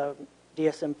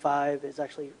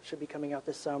 DSM-5 should be coming out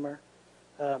this summer.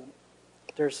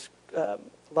 There's a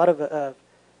lot of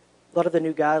the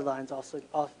new guidelines also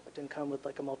often come with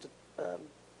like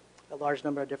a large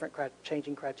number of different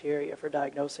changing criteria for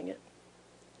diagnosing it.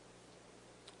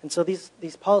 And so these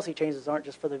policy changes aren't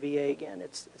just for the VA again,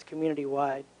 it's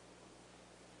community-wide.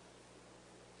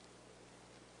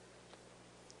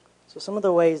 So some of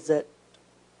the ways that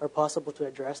are possible to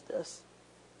address this,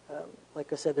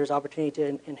 like I said, there's opportunity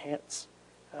to enhance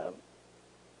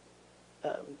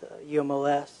the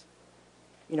UMLS.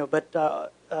 But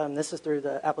this is through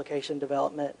the application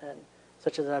development, and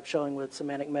such as I'm showing with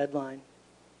Semantic Medline.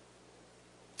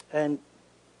 And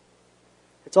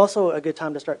it's also a good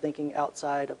time to start thinking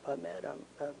outside of PubMed,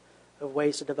 of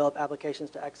ways to develop applications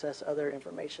to access other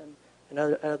information and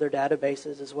other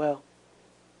databases as well.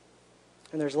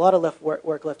 And there's a lot of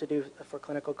work left to do for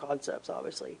clinical concepts,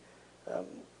 obviously.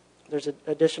 There's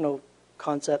additional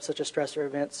concepts such as stressor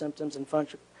events, symptoms, and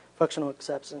functional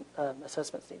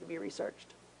assessments need to be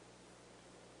researched.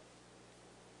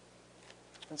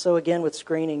 And so again, with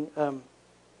screening,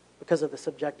 because of the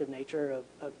subjective nature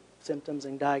of symptoms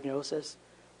and diagnosis,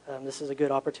 this is a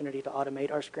good opportunity to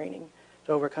automate our screening,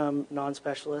 to overcome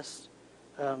non-specialists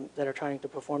that are trying to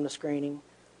perform the screening.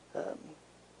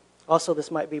 Also,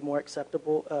 this might be more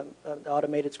acceptable,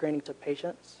 automated screening to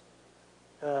patients,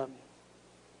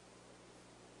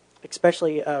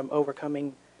 especially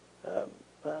overcoming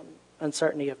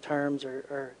uncertainty of terms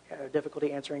or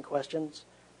difficulty answering questions.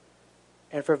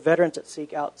 And for veterans that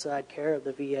seek outside care of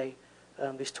the VA,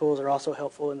 these tools are also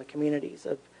helpful in the communities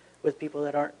with people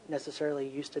that aren't necessarily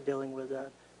used to dealing with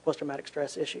post-traumatic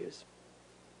stress issues.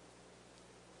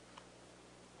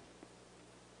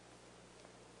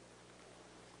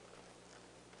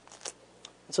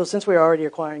 So since we're already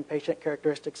acquiring patient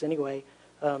characteristics anyway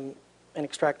and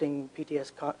extracting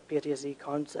PTSD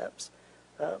concepts,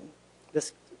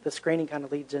 the screening kind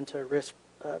of leads into risk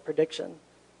prediction.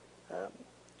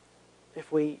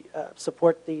 If we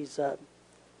support these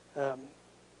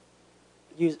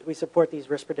support these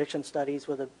risk prediction studies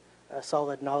with a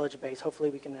solid knowledge base, hopefully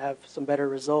we can have some better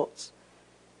results.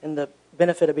 And the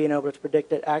benefit of being able to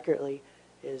predict it accurately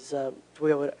is to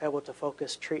be able to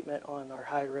focus treatment on our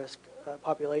high-risk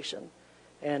population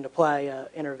and apply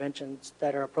interventions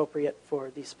that are appropriate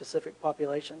for these specific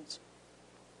populations.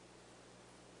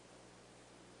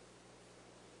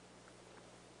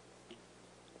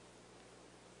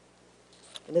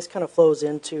 And this kind of flows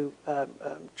into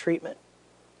treatment.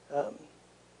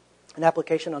 An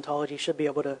application ontology should be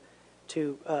able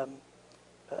to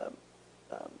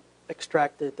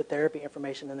extract the therapy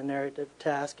information in the narrative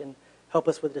task and help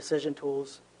us with decision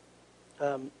tools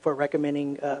for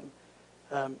recommending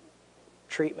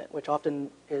treatment, which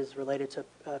often is related to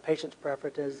patients'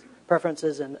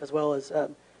 preferences and as well as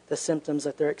the symptoms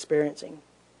that they're experiencing.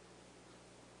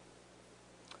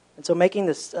 And so making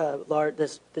this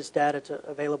data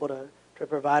available to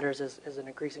providers is an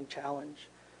increasing challenge.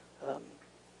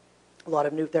 A lot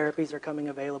of new therapies are coming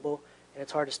available, and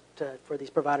it's hard for these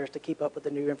providers to keep up with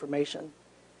the new information.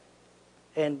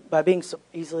 And by being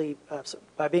supported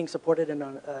in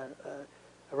a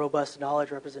robust knowledge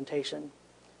representation,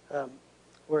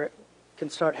 can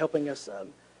start helping us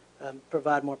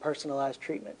provide more personalized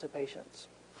treatment to patients.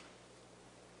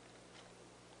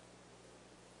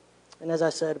 And as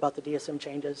I said about the DSM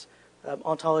changes,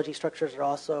 ontology structures are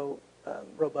also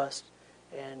robust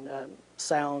and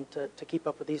sound to keep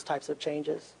up with these types of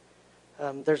changes.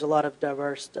 There's a lot of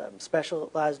diverse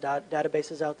specialized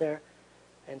databases out there,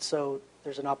 and so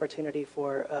there's an opportunity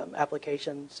for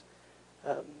applications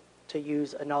to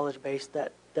use a knowledge base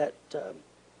that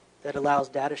allows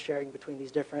data sharing between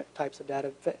these different types of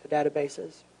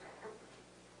databases.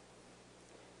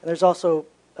 And there's also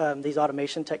these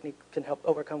automation techniques can help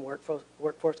overcome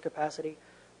workforce capacity,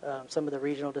 some of the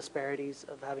regional disparities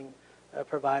of having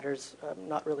providers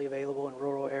not really available in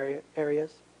rural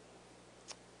areas.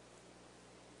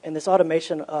 And this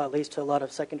automation leads to a lot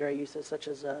of secondary uses such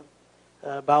as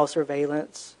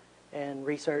biosurveillance and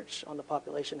research on the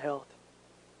population health.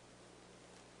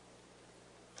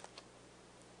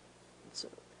 So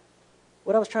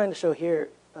what I was trying to show here,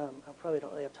 I probably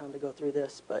don't really have time to go through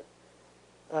this, but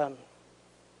I'm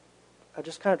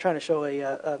just kind of trying to show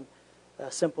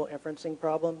a simple inferencing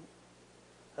problem.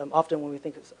 Often when we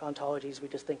think of ontologies, we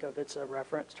just think of it's a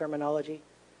reference terminology,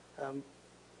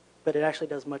 but it actually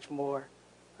does much more.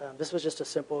 This was just a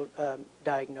simple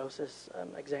diagnosis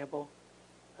example.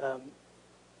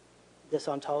 This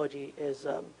ontology is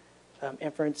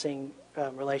inferencing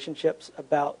relationships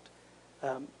about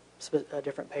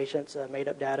different patients,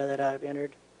 made-up data that I've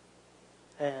entered,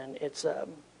 and it's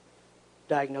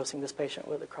diagnosing this patient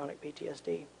with a chronic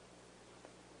PTSD.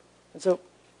 And so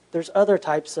there's other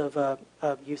types of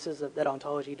uses that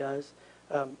ontology does.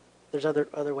 There's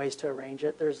other ways to arrange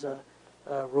it. There's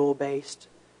rule-based.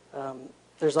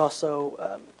 There's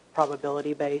also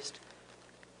probability-based,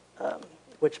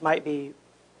 which might be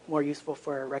more useful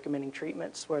for recommending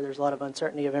treatments where there's a lot of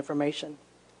uncertainty of information.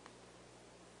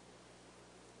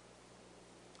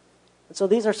 And so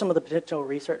these are some of the potential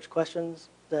research questions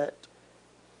that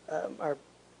are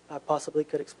I possibly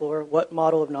could explore. What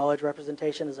model of knowledge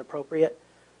representation is appropriate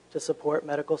to support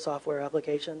medical software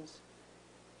applications?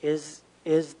 Is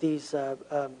these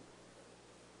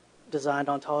designed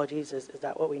ontologies, is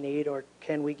that what we need, or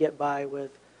can we get by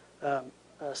with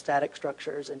static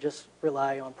structures and just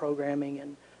rely on programming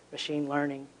and machine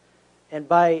learning? And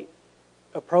by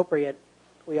appropriate,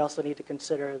 we also need to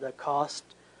consider the cost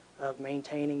of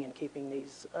maintaining and keeping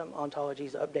these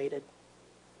ontologies updated.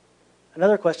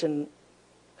 Another question,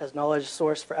 as a knowledge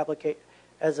source for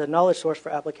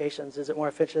applications, is it more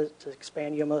efficient to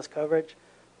expand UMLS coverage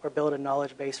or build a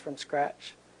knowledge base from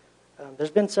scratch?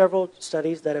 There's been several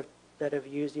studies that have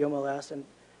used UMLS, and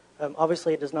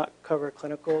obviously it does not cover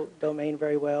clinical domain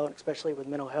very well, especially with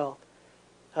mental health.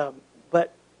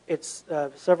 But it's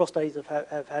several studies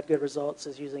have had good results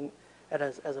as using it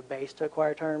as a base to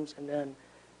acquire terms and then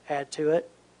add to it.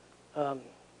 But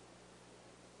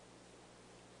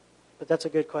that's a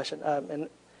good question. And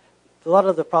a lot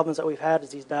of the problems that we've had is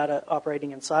these data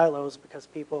operating in silos because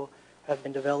people have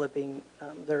been developing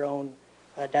their own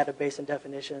database and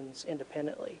definitions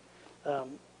independently.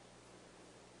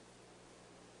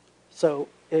 So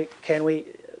the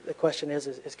question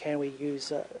is can we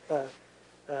use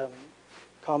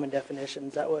common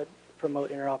definitions that would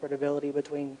promote interoperability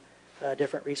between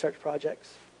different research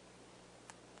projects?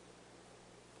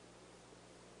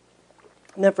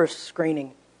 And then for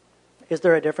screening, is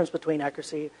there a difference between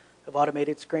accuracy of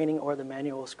automated screening or the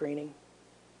manual screening?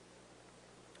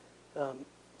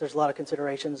 There's a lot of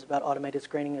considerations about automated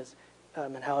screening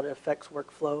and how it affects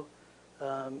workflow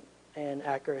and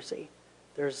accuracy.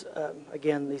 There's,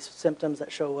 again, these symptoms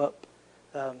that show up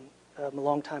a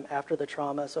long time after the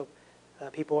trauma, so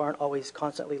people aren't always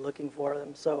constantly looking for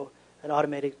them. So an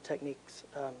automated techniques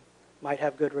might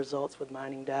have good results with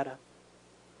mining data.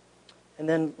 And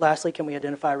then lastly, can we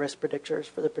identify risk predictors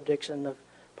for the prediction of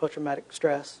post-traumatic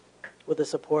stress with the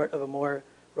support of a more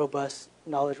robust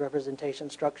knowledge representation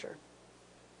structure?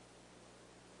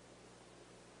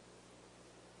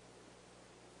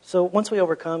 So once we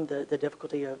overcome the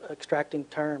difficulty of extracting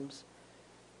terms,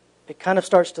 it kind of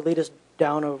starts to lead us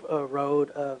down a road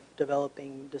of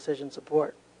developing decision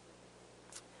support.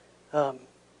 The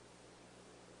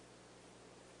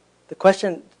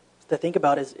question to think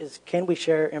about is can we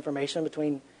share information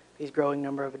between these growing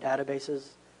number of databases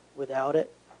without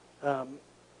it? Or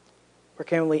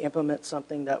can we implement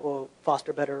something that will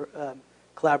foster better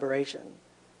collaboration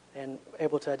and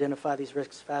able to identify these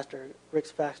risk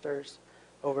factors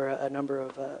over a number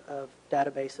of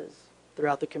databases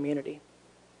throughout the community?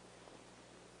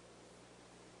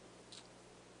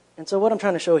 And so what I'm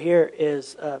trying to show here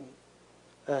is a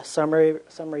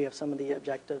summary of some of the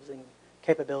objectives and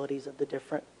capabilities of the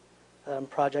different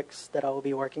projects that I will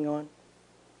be working on.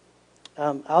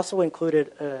 I also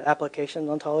included an application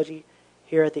ontology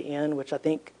here at the end, which I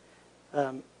think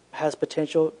has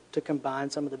potential to combine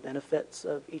some of the benefits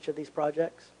of each of these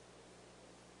projects.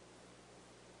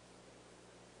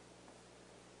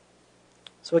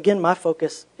 So again, my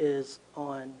focus is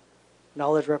on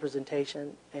knowledge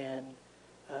representation and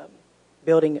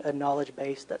building a knowledge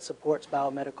base that supports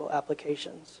biomedical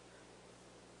applications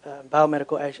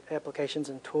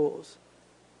and tools.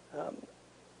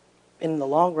 In the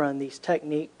long run, these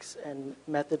techniques and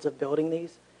methods of building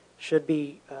these should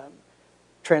be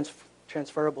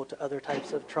transferable to other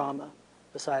types of trauma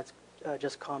besides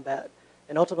just combat,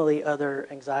 and ultimately other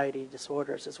anxiety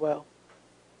disorders as well.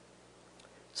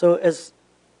 So as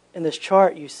in this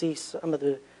chart, you see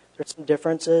there's some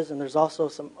differences, and there's also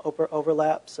some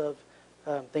overlaps of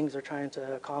things they're trying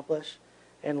to accomplish.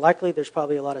 And likely there's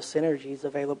probably a lot of synergies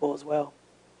available as well.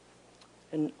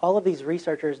 And all of these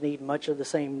researchers need much of the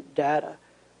same data,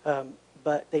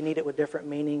 but they need it with different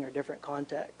meaning or different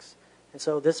contexts. And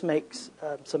so this makes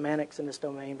semantics in this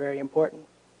domain very important.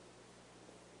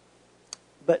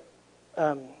 But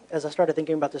as I started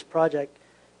thinking about this project,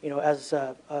 as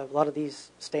a lot of these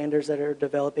standards that are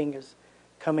developing is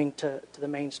coming to the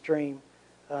mainstream,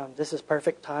 this is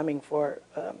perfect timing for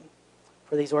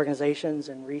these organizations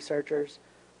and researchers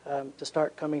to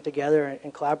start coming together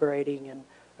and collaborating and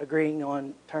agreeing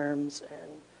on terms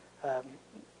and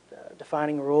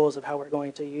defining rules of how we're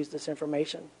going to use this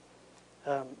information.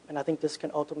 And I think this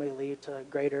can ultimately lead to a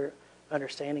greater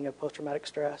understanding of post-traumatic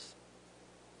stress.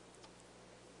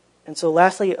 And so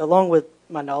lastly, along with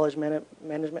my knowledge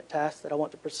management tasks that I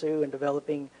want to pursue in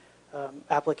developing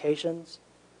applications,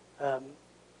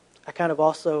 I kind of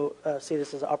also see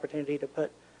this as an opportunity to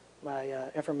put my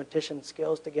informatician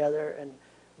skills together and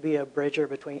be a bridger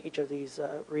between each of these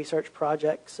research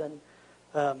projects and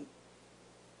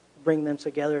bring them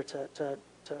together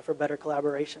for better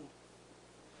collaboration.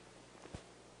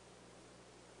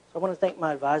 So I want to thank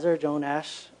my advisor, Joan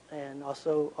Ash, and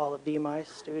also all of DMI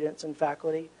students and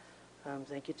faculty.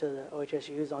 Thank you to the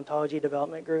OHSU's Ontology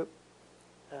Development Group,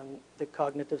 the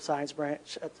Cognitive Science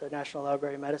Branch at the National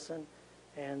Library of Medicine,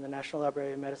 and the National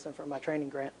Library of Medicine for my training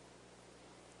grant.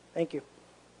 Thank you.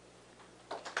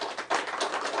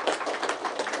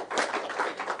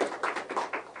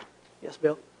 Yes,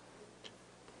 Bill?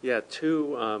 Yeah,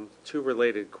 two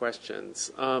related questions.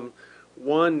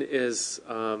 One is,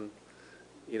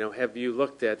 have you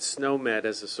looked at SNOMED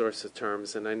as a source of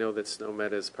terms? And I know that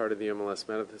SNOMED is part of the UMLS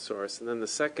Metathesaurus. And then the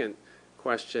second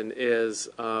question is,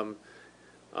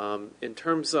 in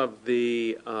terms of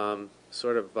the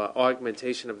sort of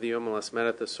augmentation of the UMLS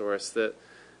Metathesaurus, that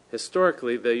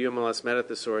historically the UMLS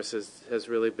Metathesaurus has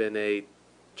really been a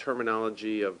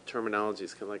terminology of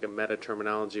terminologies, kind of like a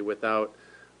meta-terminology without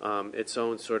its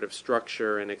own sort of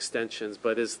structure and extensions.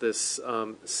 But is this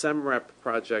SEMREP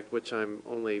project, which I'm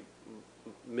only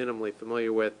minimally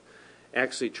familiar with,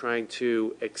 actually trying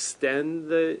to extend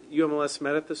the UMLS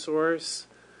Metathesaurus?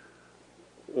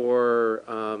 Or,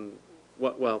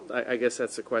 I guess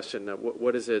that's the question.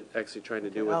 What is it actually trying to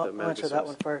do with the Metathesaurus? I'll answer that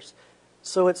one first.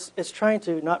 So it's trying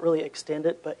to not really extend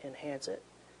it, but enhance it.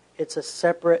 It's a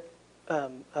separate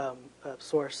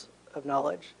source of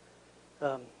knowledge.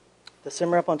 The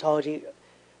SIMREP ontology,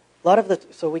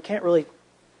 so we can't really,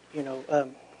 a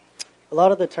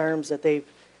lot of the terms that they've,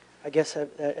 I guess,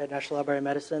 at National Library of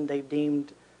Medicine, they've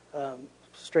deemed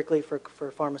strictly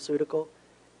for pharmaceutical.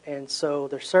 And so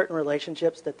there's certain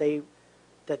relationships that they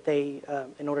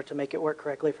in order to make it work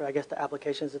correctly for, I guess, the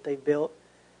applications that they've built,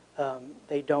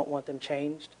 they don't want them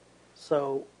changed.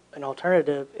 So an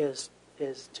alternative is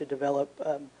to develop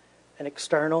an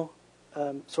external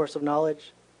source of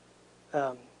knowledge.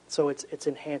 So it's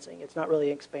enhancing. It's not really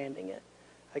expanding it.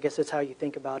 I guess that's how you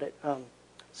think about it.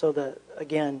 So the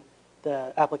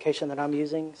application that I'm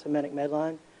using, Semantic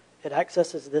Medline, it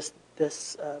accesses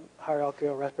this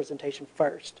hierarchical representation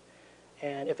first.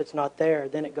 And if it's not there,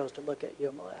 then it goes to look at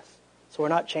UMLS. So we're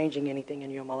not changing anything in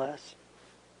UMLS.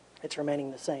 It's remaining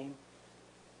the same.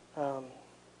 And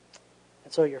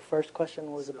so your first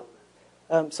question was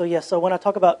about... So when I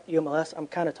talk about UMLS, I'm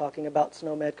kind of talking about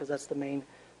SNOMED because that's the main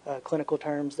clinical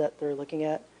terms that they're looking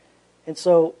at. And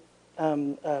so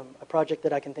a project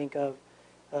that I can think of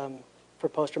for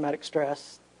post-traumatic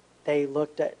stress, they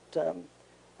looked at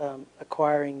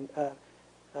acquiring...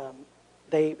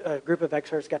 a group of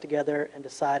experts got together and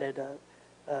decided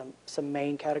some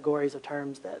main categories of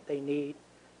terms that they need.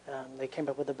 They came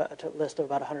up with a list of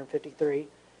about 153,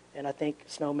 and I think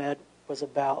SNOMED was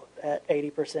about at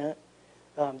 80%.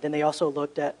 Then they also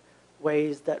looked at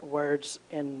ways that words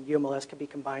in UMLS could be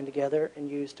combined together and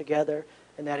used together,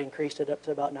 and that increased it up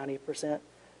to about 90%.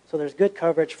 So there's good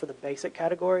coverage for the basic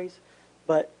categories,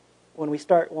 but when we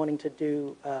start wanting to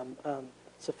do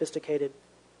sophisticated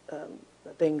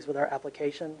things with our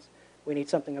applications, we need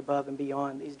something above and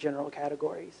beyond these general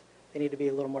categories. They need to be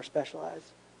a little more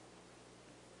specialized.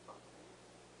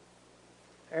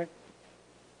 Aaron?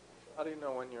 How do you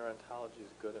know when your ontology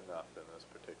is good enough in this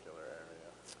particular area?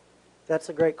 That's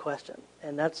a great question,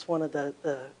 and that's one of the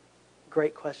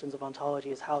great questions of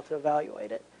ontology is how to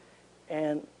evaluate it.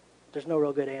 And there's no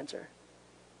real good answer.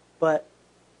 But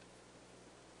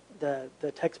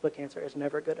the textbook answer is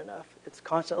never good enough. It's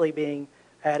constantly being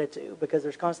added to because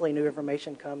there's constantly new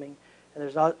information coming, and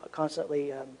there's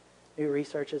constantly new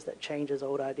researches that changes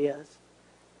old ideas.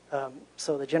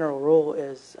 So the general rule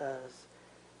is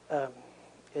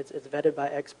it's vetted by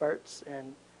experts,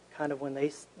 and kind of when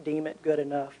they deem it good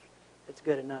enough, it's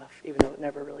good enough, even though it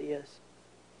never really is.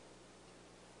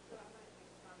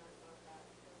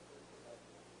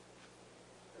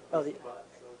 Oh,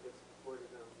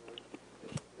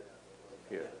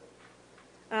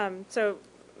 So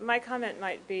my comment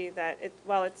might be that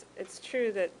while it's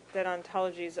true that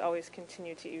ontologies always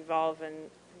continue to evolve and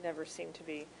never seem to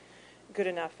be good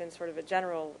enough in sort of a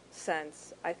general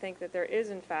sense, I think that there is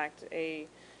in fact a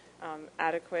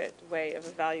adequate way of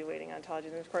evaluating ontologies.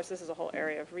 And of course this is a whole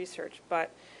area of research, but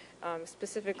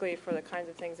specifically for the kinds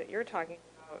of things that you're talking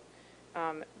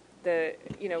about,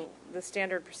 the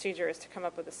standard procedure is to come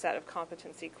up with a set of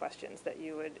competency questions that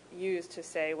you would use to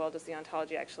say, well, does the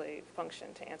ontology actually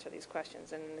function to answer these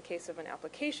questions? And in the case of an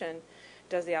application,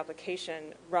 does the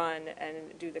application run and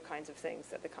do the kinds of things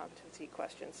that the competency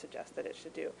questions suggest that it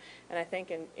should do? And I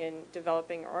think in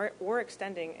developing or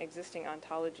extending existing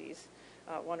ontologies,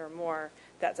 one or more,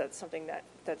 that's something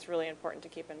that's really important to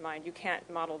keep in mind. You can't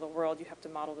model the world. You have to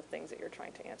model the things that you're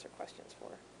trying to answer questions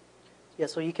for. Yeah,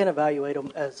 so you can evaluate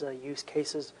them as use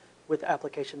cases with the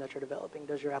application that you're developing.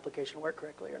 Does your application work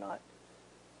correctly or not?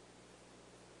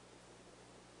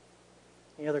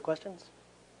 Any other questions?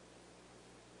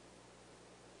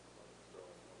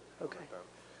 Okay.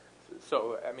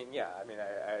 So, I mean, yeah, I mean,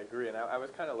 I agree, and I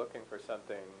was kind of looking for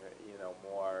something,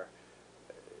 more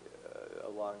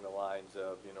along the lines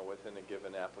of, within a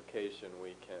given application,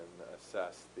 we can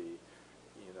assess the,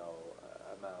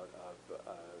 amount of,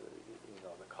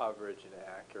 the coverage and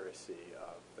accuracy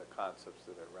of the concepts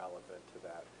that are relevant to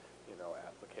that,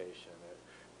 application.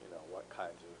 What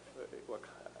kinds of,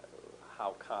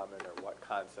 how common or what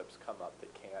concepts come up that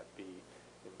can't be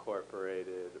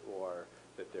incorporated, or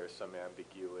that there's some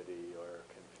ambiguity or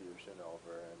confusion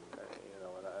over, and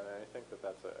I think that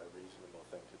that's a reasonable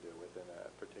thing to do within a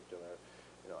particular,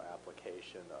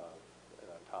 application of an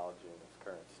ontology in its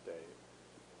current state.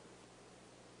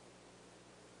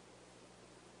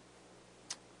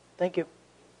 Thank you.